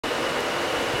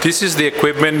This is the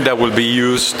equipment that will be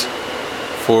used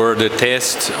for the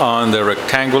test on the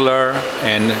rectangular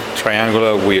and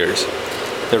triangular weirs.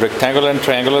 The rectangular and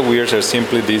triangular weirs are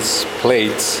simply these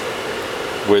plates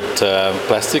with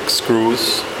plastic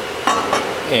screws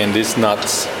and these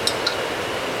nuts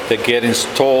that get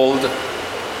installed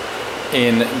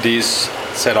in this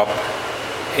setup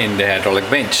in the hydraulic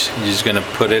bench. You're just going to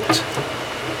put it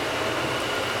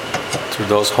through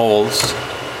those holes.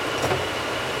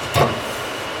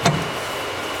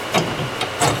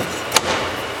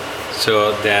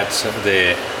 So that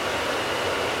the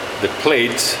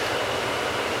plates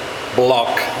block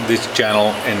this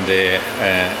channel in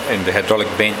the hydraulic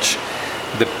bench.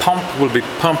 The pump will be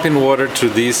pumping water to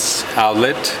this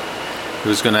outlet.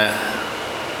 It's going to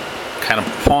kind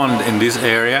of pond in this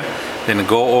area, then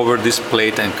go over this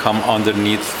plate and come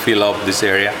underneath, fill up this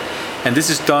area. And this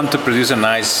is done to produce a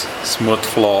nice smooth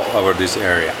flow over this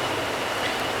area.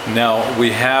 Now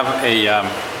we have a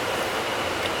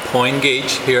point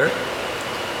gauge here,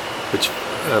 which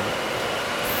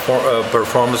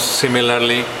performs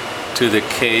similarly to the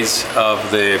case of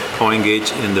the point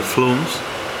gauge in the flumes.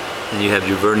 And you have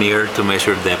your vernier to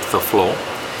measure depth of flow.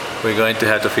 We're going to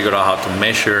have to figure out how to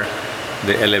measure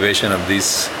the elevation of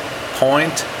this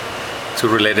point to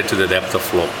relate it to the depth of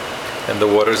flow. And the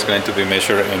water is going to be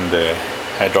measured in the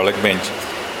hydraulic bench.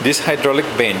 This hydraulic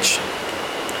bench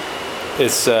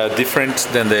is different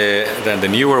than the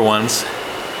newer ones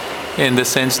in the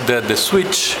sense that the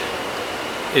switch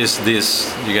is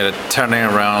this. You gotta turn it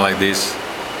around like this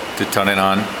to turn it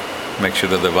on, make sure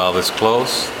that the valve is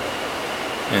closed,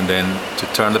 and then to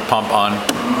turn the pump on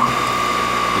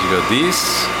you go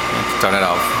this and to turn it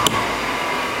off.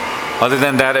 Other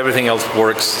than that, everything else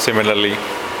works similarly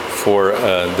for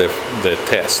the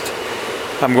test.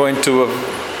 I'm going to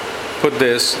put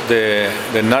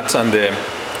the nuts on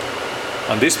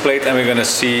this plate, and we're going to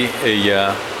see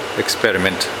a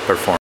experiment performed.